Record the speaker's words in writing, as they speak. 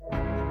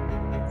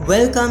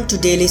Welcome to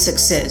Daily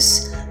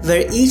Success,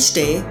 where each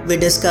day we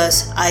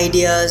discuss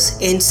ideas,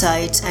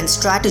 insights, and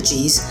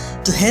strategies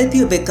to help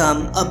you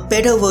become a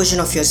better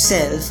version of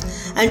yourself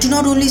and to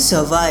not only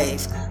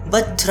survive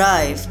but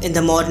thrive in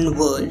the modern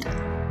world.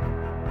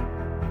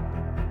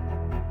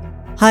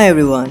 Hi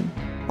everyone.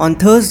 On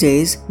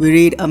Thursdays, we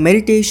read a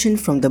meditation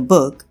from the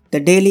book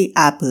The Daily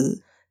Apple,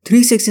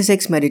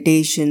 366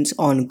 Meditations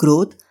on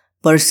Growth,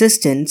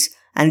 Persistence,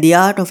 and the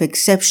Art of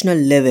Exceptional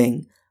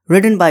Living,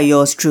 written by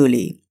yours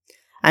truly.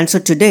 And so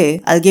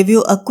today, I'll give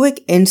you a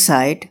quick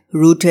insight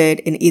rooted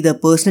in either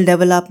personal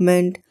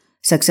development,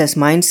 success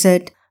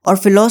mindset, or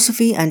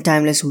philosophy and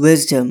timeless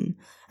wisdom,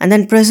 and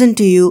then present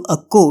to you a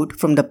quote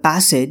from the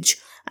passage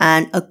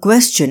and a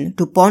question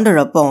to ponder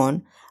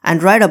upon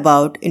and write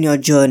about in your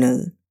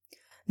journal.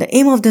 The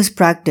aim of this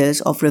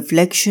practice of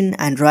reflection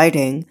and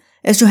writing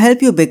is to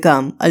help you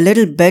become a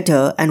little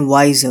better and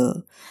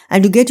wiser,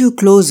 and to get you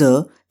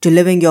closer to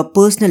living your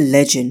personal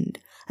legend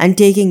and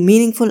taking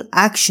meaningful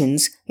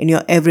actions in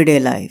your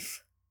everyday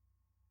life.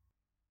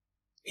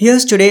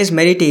 Here's today's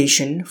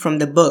meditation from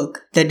the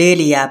book The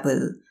Daily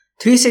Apple,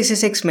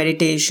 366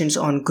 Meditations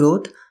on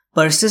Growth,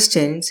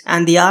 Persistence,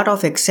 and the Art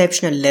of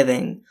Exceptional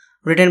Living,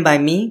 written by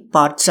me,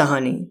 Parth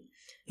Sahani.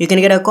 You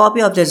can get a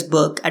copy of this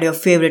book at your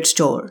favorite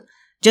store.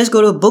 Just go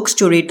to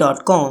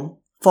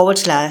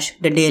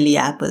books2read.com/The Daily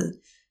Apple.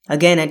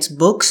 Again, it's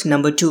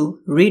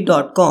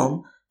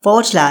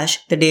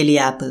books2read.com/The Daily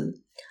Apple.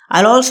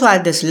 I'll also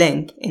add this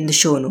link in the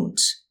show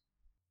notes.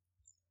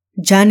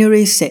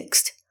 January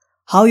 6th.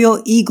 How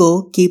your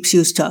ego keeps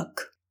you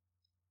stuck.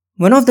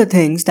 One of the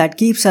things that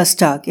keeps us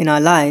stuck in our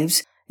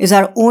lives is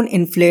our own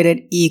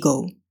inflated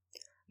ego.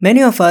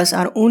 Many of us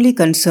are only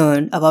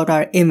concerned about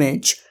our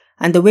image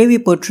and the way we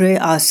portray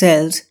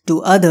ourselves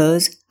to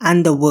others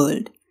and the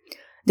world.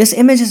 This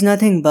image is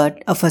nothing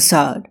but a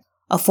facade,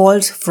 a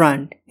false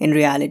front in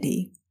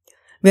reality.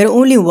 We are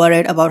only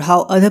worried about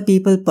how other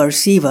people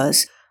perceive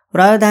us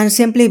rather than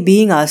simply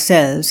being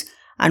ourselves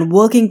and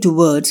working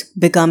towards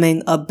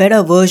becoming a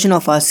better version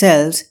of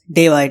ourselves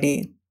day by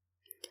day.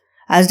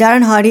 As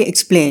Darren Hardy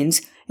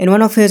explains in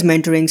one of his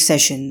mentoring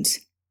sessions,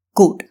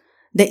 quote,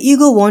 "The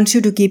ego wants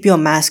you to keep your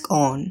mask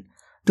on,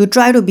 to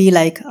try to be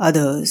like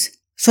others,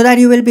 so that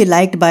you will be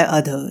liked by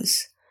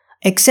others.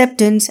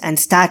 Acceptance and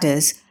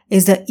status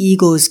is the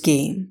ego's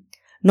game,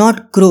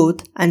 not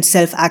growth and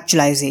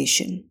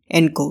self-actualization."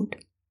 End quote.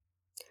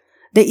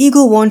 The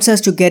ego wants us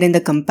to get in the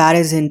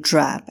comparison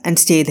trap and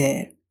stay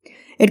there.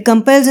 It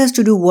compels us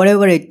to do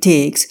whatever it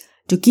takes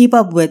to keep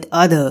up with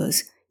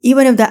others,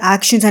 even if the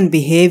actions and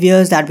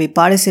behaviors that we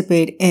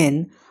participate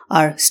in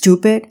are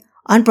stupid,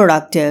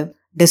 unproductive,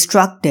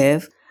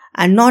 destructive,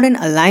 and not in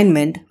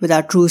alignment with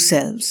our true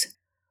selves.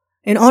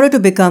 In order to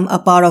become a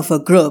part of a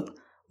group,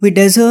 we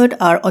desert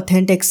our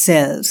authentic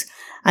selves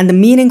and the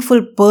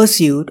meaningful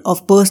pursuit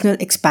of personal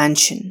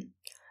expansion.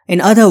 In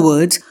other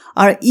words,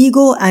 our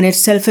ego and its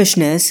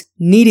selfishness,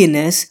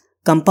 neediness,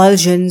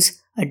 compulsions,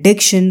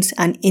 addictions,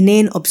 and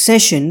inane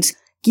obsessions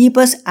keep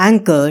us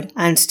anchored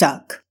and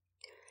stuck.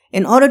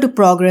 In order to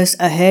progress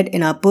ahead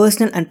in our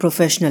personal and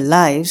professional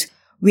lives,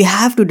 we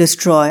have to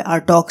destroy our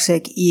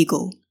toxic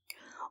ego.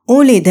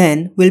 Only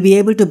then will we be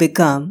able to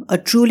become a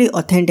truly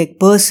authentic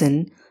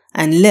person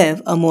and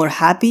live a more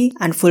happy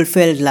and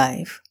fulfilled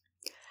life.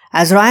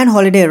 As Ryan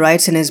Holiday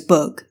writes in his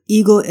book,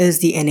 Ego is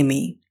the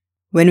Enemy.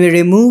 When we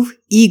remove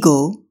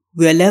ego,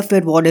 we are left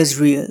with what is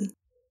real.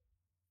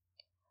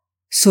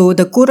 So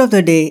the quote of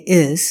the day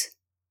is,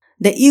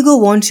 "The ego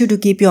wants you to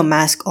keep your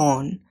mask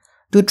on,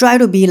 to try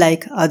to be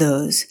like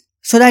others,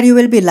 so that you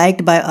will be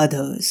liked by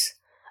others.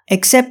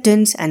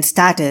 Acceptance and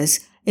status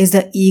is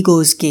the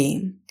ego's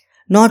game,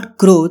 not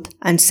growth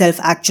and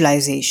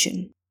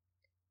self-actualization."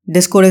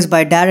 This quote is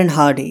by Darren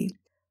Hardy.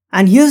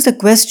 And here's the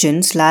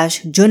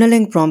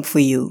question/journaling prompt for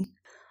you.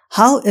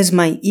 How is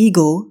my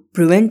ego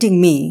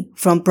preventing me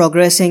from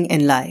progressing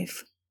in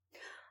life?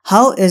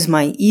 How is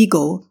my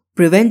ego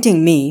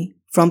preventing me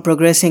from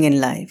progressing in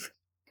life?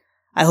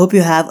 I hope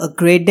you have a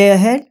great day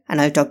ahead,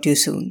 and I'll talk to you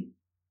soon.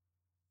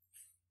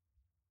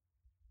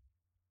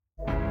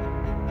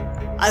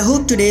 I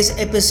hope today's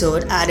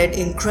episode added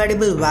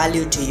incredible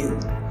value to you.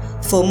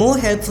 For more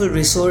helpful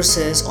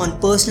resources on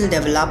personal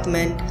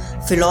development,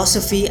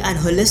 philosophy, and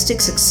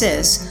holistic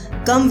success,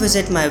 come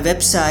visit my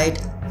website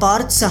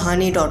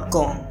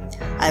parthsahani.com.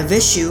 I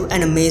wish you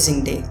an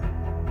amazing day.